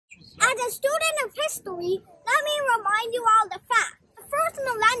As a student of history, let me remind you all the facts. The first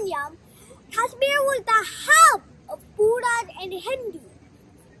millennium, Kashmir was the hub of Buddhas and Hindus.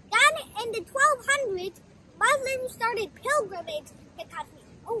 Then in the 1200s, Muslims started pilgrimage to Kashmir.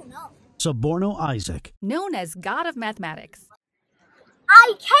 Oh no. Suborno Isaac, known as God of Mathematics.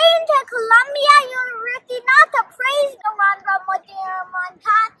 I came to Columbia University not to praise the Rahman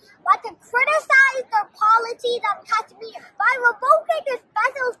Khan, but to criticize their policies on Kashmir. By revoking the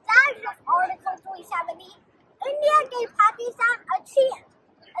special status of Article 370, India gave Pakistan a chance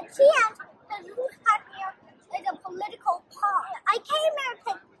to lose Kashmir as a political pawn. I came here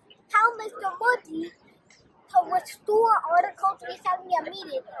to tell Mr. Modi to restore Article 370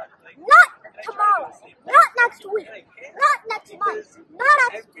 immediately. Not tomorrow, not next week, not next month,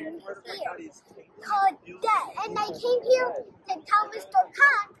 not next year. Today. And I came here to tell Mr.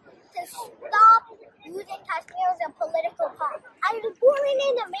 Khan to stop using Kashmir as a political pawn. I was born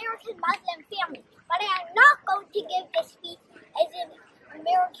in an American Muslim family, but I am not going to give this speech as an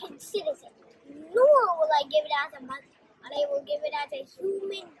American citizen, nor will I give it as a Muslim, but I will give it as a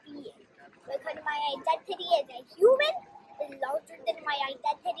human being. Because my identity as a human is larger than my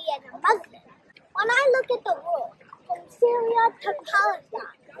identity as a Muslim. When I look at the world, from Syria to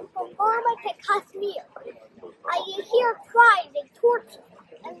Palestine, from Burma to Kashmir, I hear cries and torture,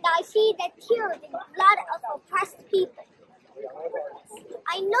 and I see the tears and blood of oppressed people.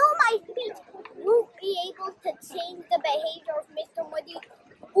 I know my speech won't be able to change the behavior of Mr. Modi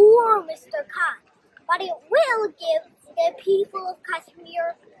or Mr. Khan, but it will give the people of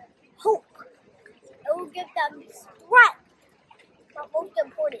Kashmir hope. It will give them strength, but most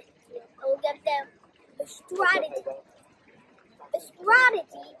important, it will give them the strategy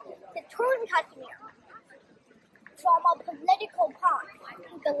to turn Kashmir from a political pawn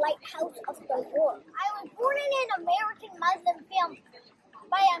to the lighthouse of the world. I was born in an American Muslim family,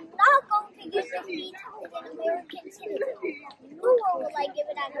 but I am not going to give this speech as an American citizen, nor will I give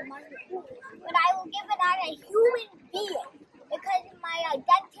it as a Muslim, but I will give it as a human being. Because my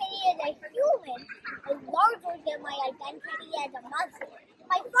identity as a human is larger than my identity as a Muslim.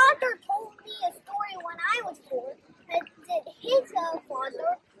 My father told me a story when I was 4 that his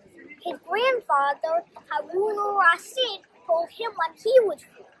father, his grandfather, Harun al-Rashid, told him when he was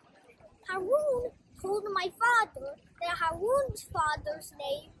 4. Harun told my father that Harun's father's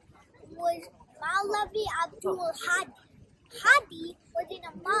name was Maulavi Abdul Hadi. Hadi was an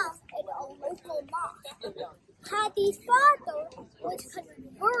imam in a local mosque. Hadi's father was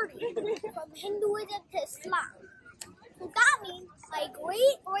converted from Hinduism to Islam. So that means my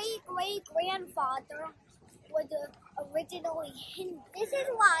great-great-great-grandfather was originally Hindu. This is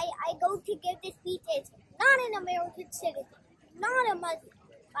why I go to give this speech as not an American citizen, not a Muslim,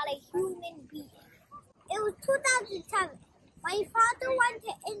 but a human being. It was 2007. My father went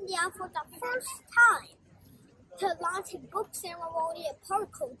to India for the first time to launch a book ceremony at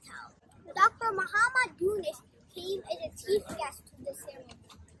Park Hotel. Dr. Muhammad Yunus came as a chief guest to the ceremony.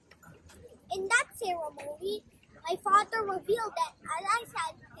 In that ceremony, my father revealed that, as I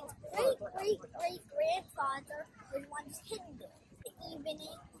said, his great-great-great-grandfather was once Hindu. That evening, a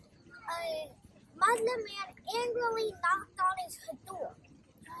Muslim man angrily knocked on his door.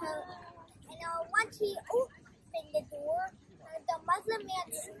 Once he opened the door, the Muslim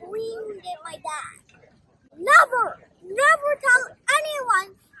man screamed at my dad. Never tell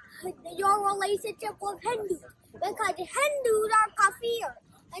anyone your relationship with Hindus, because Hindus are kafir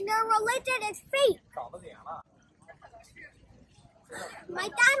and their religion is fake. My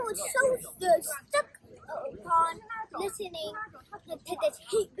dad was so stuck upon listening to this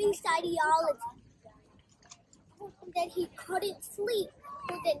hate-based ideology that he couldn't sleep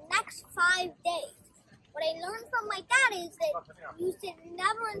for the next 5 days. What I learned from my dad is that you should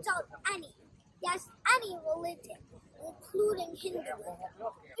never insult any religion, including Hinduism.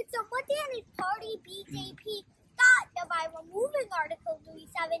 It's a modernist party, BJP, thought that by removing Article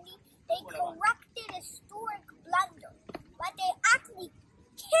 370, they corrected a historic blunder, but they actually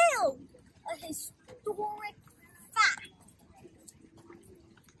killed a historic fact.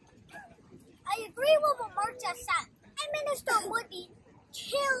 I agree with what Marcia said. Prime Minister Modi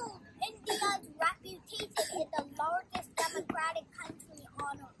killed India's reputation as the largest democratic country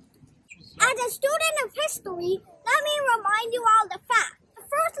on earth. As a student of history, let me remind you all the facts. The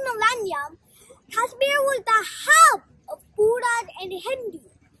first millennium, Kashmir was the hub of Buddhas and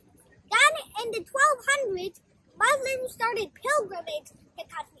Hindus. Then in the 1200s, Muslims started pilgrimage to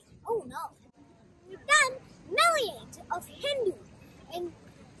Kashmir. Oh no. Then millions of Hindus and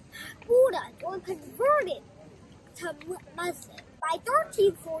Buddhas were converted to Muslim. By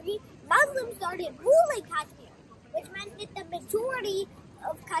 1340, Muslims started ruling Kashmir, which meant that the majority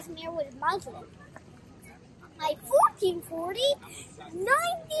of Kashmir was Muslim. By 1440, 90%, 9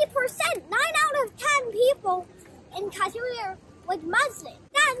 out of 10 people in Kashmir was Muslim.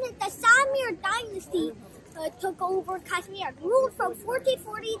 Then the Samir dynasty took over Kashmir, ruled from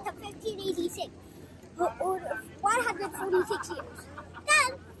 1440 to 1586, or 146 years.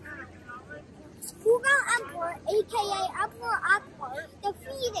 Then Mughal Emperor, aka Emperor Akbar,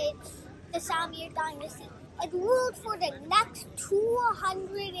 defeated the Samir dynasty and ruled for the next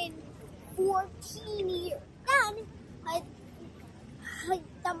 214 years. Then the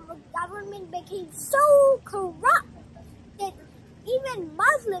government became so corrupt that even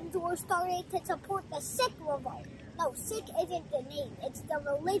Muslims were starting to support the Sikh revolt. No, Sikh isn't the name, it's the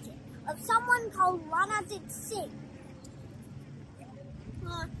religion of someone called Ranajit Singh.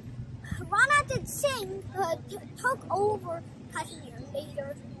 Ranajit Singh took over Kashmir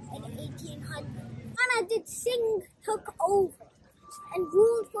later in 1800. Ranajit Singh took over and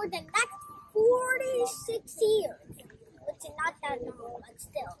ruled for the next 46 years, which is not that long, but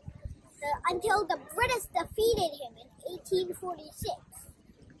still, until the British defeated him in 1846.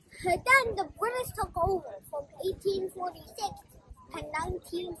 Then the British took over from 1846 to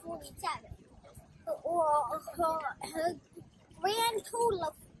 1947, or a grand total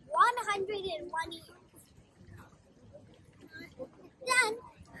of 101 years. Then,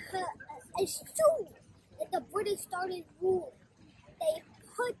 as soon as the British started ruling, they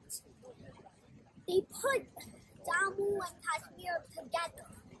put Jammu and Kashmir together.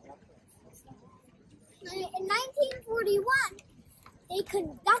 In 1941, they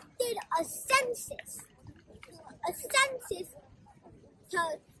conducted a census to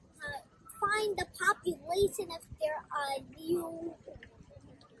find the population of their new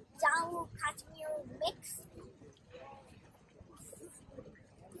Jammu-Kashmir mix.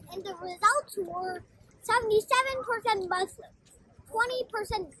 And the results were 77% Muslim,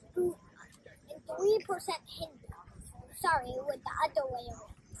 20% Buddha, and 3% Hindu. Sorry, with the other way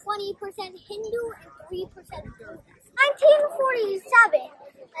around. 20% Hindu and 3% Buddha. 1947,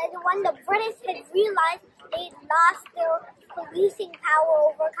 when the British had realized they had lost their policing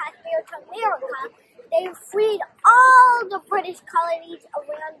power over Kashmir to America, they freed all the British colonies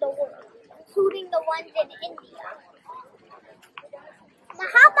around the world, including the ones in India.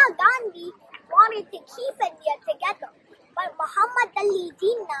 Mahatma Gandhi wanted to keep India together, but Muhammad Ali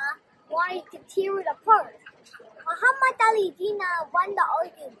Jinnah wanted to tear it apart. Muhammad Ali Jinnah won the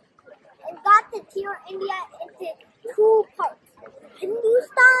argument and got to tear India into two parts,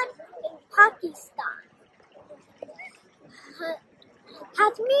 Hindustan and Pakistan.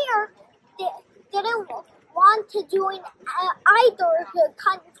 Kashmir didn't want to join either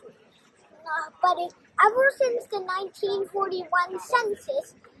country, but ever since the 1941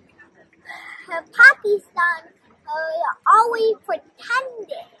 census, Pakistan always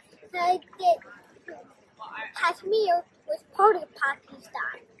pretended that Kashmir was part of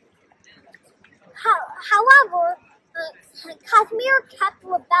Pakistan. However, Kashmir kept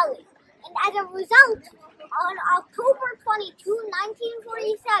rebelling, and as a result, on October 22,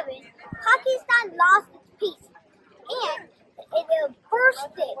 1947, Pakistan lost its peace, and it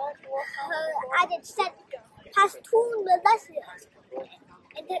bursted as it sent Pashtun militias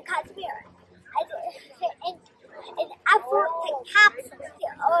into Kashmir in an effort to capture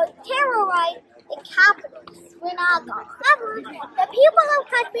or terrorize the capital, Srinagar. However, the people of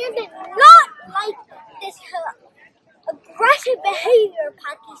Kashmir did not like this aggressive behavior of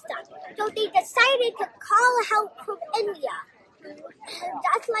Pakistan, so they decided to call help from India,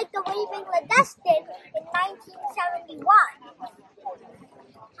 just like the way Bangladesh did in 1971.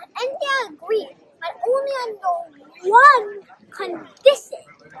 India agreed, but only under one condition.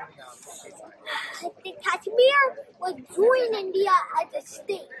 The Kashmir would join India as a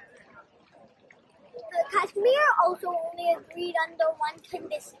state. Kashmir also only agreed under one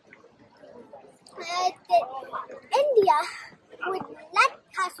condition. That India would let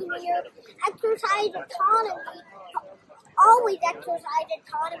Kashmir always exercise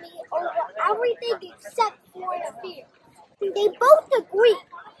autonomy over everything except foreign affairs. They both agreed,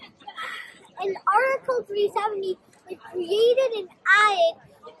 and Article 370 was created and added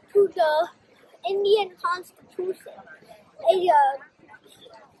to the Indian Constitution.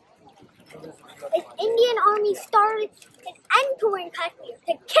 As Indian army started entering Kashmir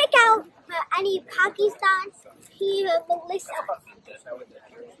to kick out any Pakistan militia.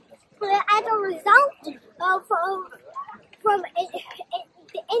 As a result, from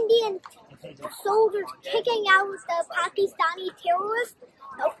the Indian soldiers kicking out the Pakistani terrorists,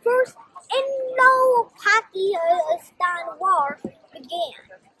 the first Indo-Pakistan War began.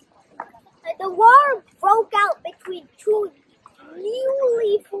 The war broke out between two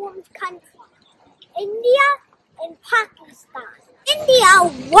newly formed countries, India and Pakistan.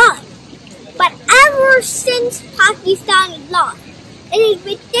 India won, but ever since Pakistan lost, it has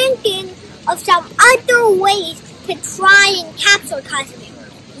been thinking of some other ways to try and capture Kashmir.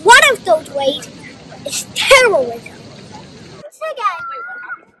 One of those ways is terrorism. Once again,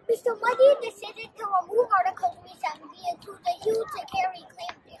 Mr. Modi decided to remove Article 370 to the huge carry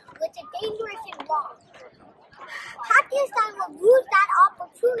clampdown, which is dangerous and wrong. Pakistan will use that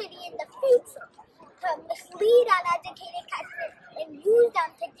opportunity in the future to mislead uneducated Kashmir and use them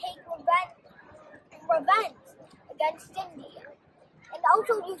to take revenge against India, and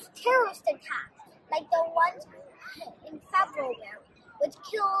also use terrorist attacks like the ones in February, which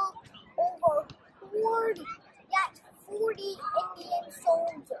killed over 40 Indian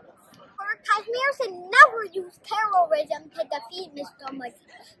soldiers. Kashmir should never use terrorism to defeat Mr. Modi,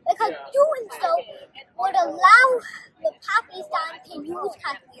 because doing so would allow Pakistan to use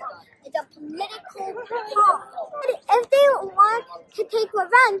Kashmir as a political pawn. If they want to take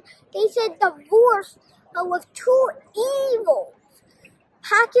revenge, they should divorce with two evils,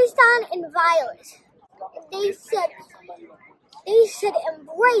 Pakistan and violence. They should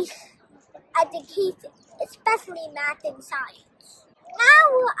embrace education, especially math and science. Now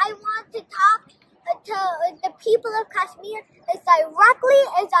I want to talk to the people of Kashmir as directly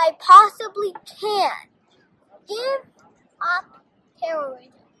as I possibly can. Give up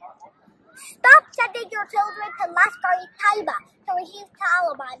terrorism. Stop sending your children to Lashkar-e-Taiba to receive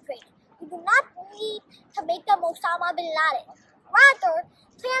Taliban training. You do not need to make them Osama bin Laden. Rather,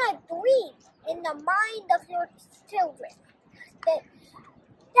 plant a dream in the mind of your children that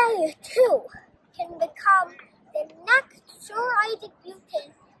they too can become the next Sir Isaac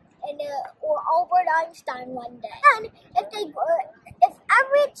Newton or Albert Einstein one day. And if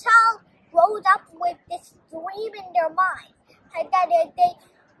every child grows up with this dream in their mind, that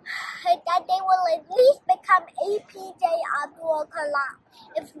they will at least become APJ Abdul Kalam,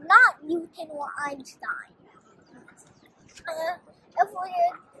 if not Newton or Einstein.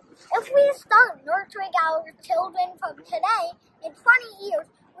 If we start nurturing our children from today, in 20 years,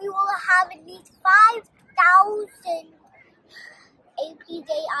 we will have at least 5,000 APJ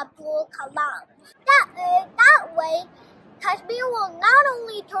Abdul Kalam. That way, Kashmir will not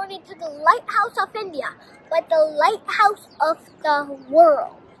only turn into the lighthouse of India, but the lighthouse of the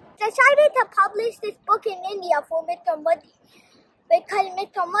world. I decided to publish this book in India for Mr. Modi, because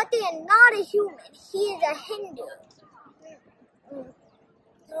Mr. Modi is not a human, he is a Hindu.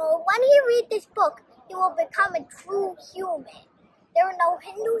 When he reads this book, he will become a true human. There are no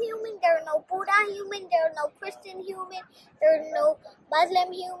Hindu human, there are no Buddha human, there are no Christian human, there is no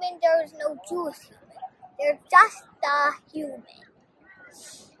Muslim human, there is no Jewish human. They're just the human.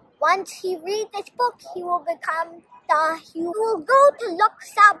 Once he reads this book, he will become the human. He will go to Lok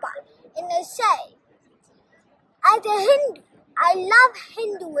Sabha and say, as a Hindu, I love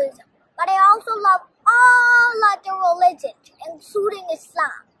Hinduism, but I also love all other religions, including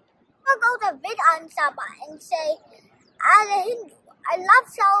Islam. He will go to Vidhan Sabha and say, as a Hindu, I love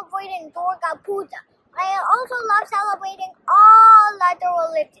celebrating Durga Puja. I also love celebrating all other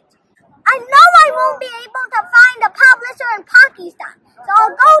religions. I know I won't be able to find a publisher in Pakistan, so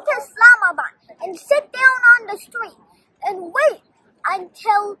I'll go to Islamabad and sit down on the street and wait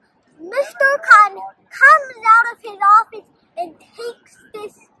until Mr. Khan comes out of his office and takes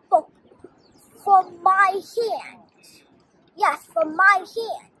this book from my hands. Yes, from my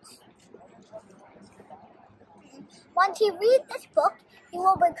hands. Once he reads this book, he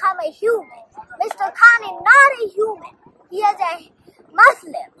will become a human. Mr. Khan is not a human. He is a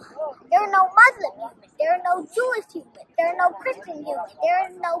Muslim. There are no Muslim humans. There are no Jewish humans. There are no Christian humans. There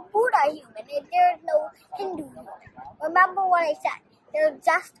is no Buddha human. And there is no Hindu human. Remember what I said. They're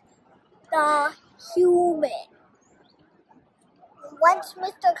just the human. Once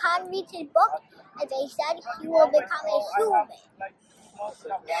Mr. Khan reads his book, as I said, he will become a human.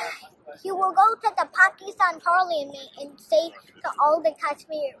 He will go to the Pakistan parliament and say to all the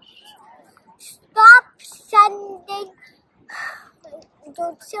Kashmiris, stop sending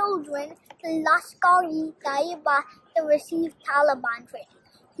your children to Lashkar-e-Taiba to receive Taliban training.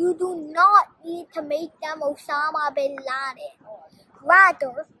 You do not need to make them Osama bin Laden.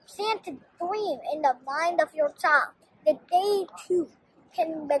 Rather, plant a dream in the mind of your child that they too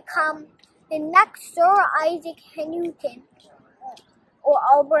can become the next Sir Isaac Newton or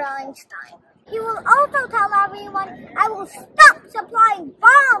Albert Einstein. He will also tell everyone, I will stop supplying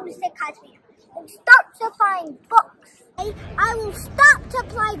bombs to Kashmir and start supplying books. I will stop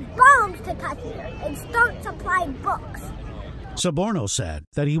supplying bombs to Kashmir and start supplying books. Suborno said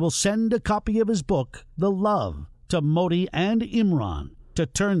that he will send a copy of his book, The Love, to Modi and Imran to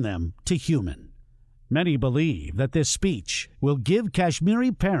turn them to human. Many believe that this speech will give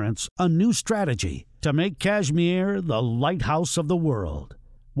Kashmiri parents a new strategy to make Kashmir the lighthouse of the world.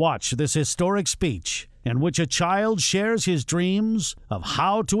 Watch this historic speech in which a child shares his dreams of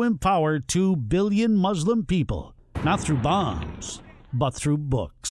how to empower 2 billion Muslim people, not through bombs, but through books.